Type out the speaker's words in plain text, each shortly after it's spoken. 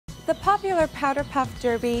The popular Powder Puff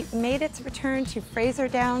Derby made its return to Fraser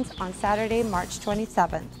Downs on Saturday, March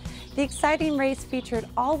 27th. The exciting race featured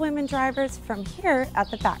all-women drivers from here at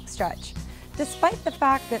the backstretch. Despite the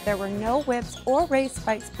fact that there were no whips or race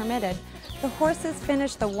bikes permitted, the horses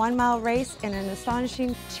finished the 1-mile race in an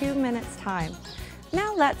astonishing 2 minutes time.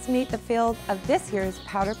 Now let's meet the field of this year's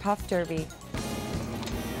Powder Puff Derby.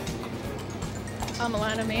 I'm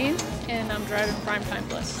Alana Main, and I'm driving Primetime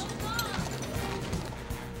Bliss.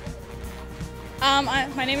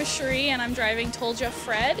 My name is Cherie, and I'm driving Told Ya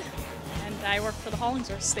Fred, and I work for the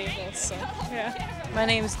Hollingsworth Stables, so yeah. My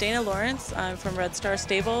name is Dana Lawrence. I'm from Red Star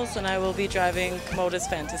Stables, and I will be driving Komoda's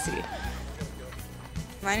Fantasy.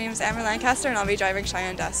 My name is Amber Lancaster, and I'll be driving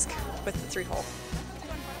Cheyenne Dusk with the 3-hole.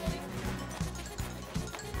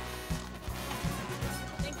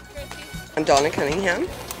 I'm Donna Cunningham,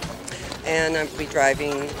 and I'll be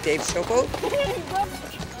driving Dave Showboat.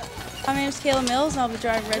 My name is Kayla Mills, and I'll be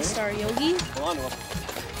driving Red Star Yogi.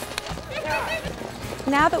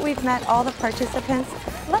 Now that we've met all the participants,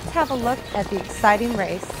 let's have a look at the exciting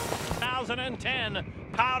race. 2010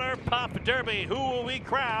 Powder Puff Derby. Who will we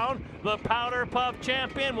crown the Powder Puff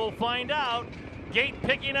champion? We'll find out. Gate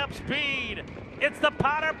picking up speed. It's the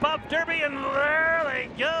Powder Puff Derby, and there they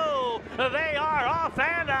go. They are off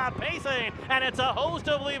and pacing, and it's a host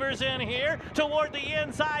of levers in here. Toward the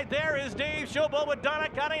inside, there is Dave Showboat with Donna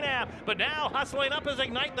Cunningham, but now hustling up is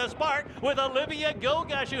Ignite the Spark with Olivia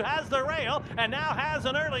Gogash, who has the rail and now has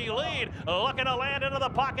an early lead. Looking to land into the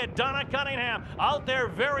pocket, Donna Cunningham. Out there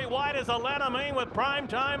very wide is Alana Main with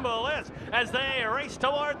Primetime Bliss as they race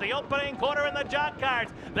toward the opening quarter in the jog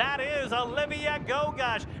carts. That is Olivia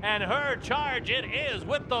Gogash, and her charge it is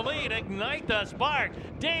with the lead. Ignite the Spark.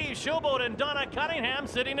 Dave Showboat and Donna Cunningham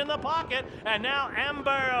sitting in the pocket, and now Amber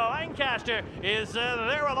Lancaster is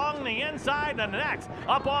there along the inside. The next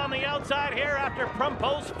up on the outside here after from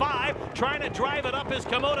post 5, trying to drive it up is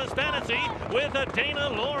Komoda's Fantasy with Dana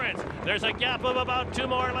Lawrence. There's a gap of about 2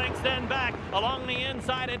 more lengths then back along the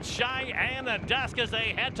inside. It's Cheyenne Dusk as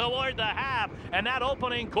they head toward the half, and that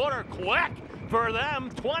opening quarter quick for them,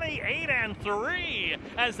 28-3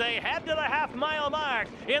 as they head to the half-mile mark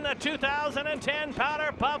in the 2010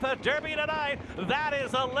 Powder Puff Derby tonight. That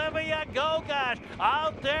is Olivia Gogash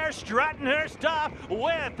out there strutting her stuff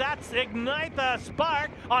with that's Ignite the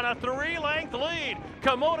Spark on a 3-length lead.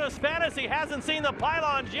 Komoda's Fantasy hasn't seen the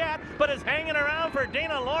pylons yet, but is hanging around for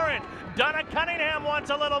Dana Lawrence. Donna Cunningham wants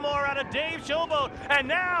a little more out of Dave Showboat, and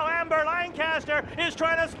now Amber Lancaster is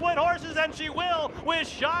trying to split horses, and she will with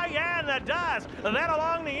Cheyenne the Dusk. Then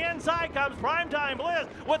along the inside comes Primetime Bliss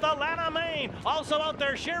with Alana Main. Also out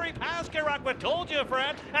there, Sherry Pascaruk with Told You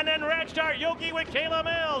Fred, and then Red Star Yogi with Kayla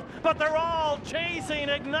Mills. But they're all chasing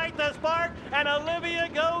Ignite the Spark and Olivia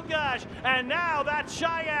Gogash. And now that's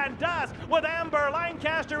Cheyenne Dusk with Amber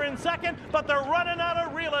Lancaster in second, but they're running out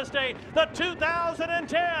of real estate. The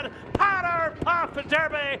 2010 Powder Puff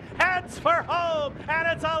Derby heads for home, and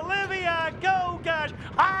it's Olivia Gogash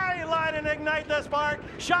highlighting Ignite the Spark.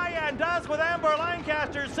 Cheyenne Dusk with Amber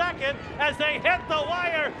Lancaster second as they hit the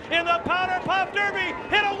wire in the Powder Puff Derby.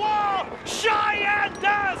 Hit a wall. Cheyenne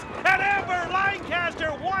Dusk and Amber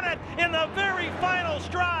Lancaster won it in the very final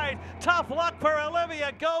stride. Tough luck for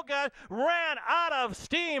Olivia Gogash. Ran out of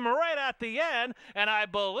steam right at the end, and I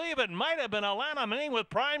believe it might have been Alana Main with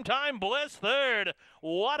Primetime Bliss third.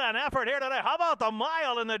 What an effort here today. How about the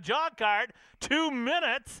mile in the jog cart? 2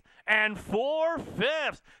 minutes and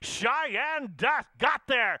 4/5. Cheyenne Dusk got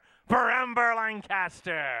there for Amber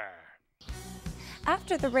Lancaster.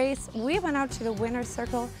 After the race, we went out to the winner's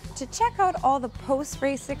circle to check out all the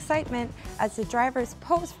post-race excitement as the drivers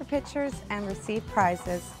posed for pictures and received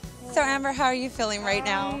prizes. So Amber, how are you feeling right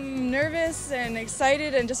now? I'm nervous and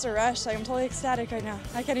excited and just a rush. I'm totally ecstatic right now.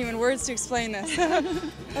 I can't even words to explain this.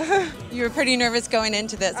 You were pretty nervous going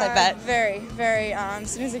into this, I bet. Very, very.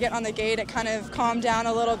 As soon as I get on the gate, it kind of calmed down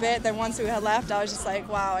a little bit. Then once we had left, I was just like,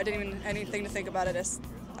 wow, I didn't even anything to think about it. Just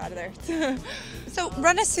out of there. So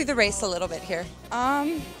run us through the race a little bit here.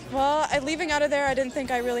 Well, leaving out of there, I didn't think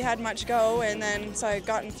I really had much go, and then so I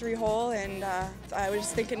got in 3-hole, and I was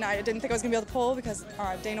just thinking I didn't think I was gonna be able to pull because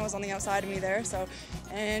Dana was on the outside of me there. So,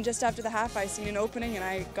 and just after the half, I seen an opening, and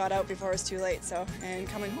I got out before it was too late. So, and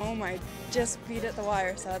coming home, I just beat it the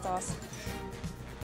wire. So that's awesome.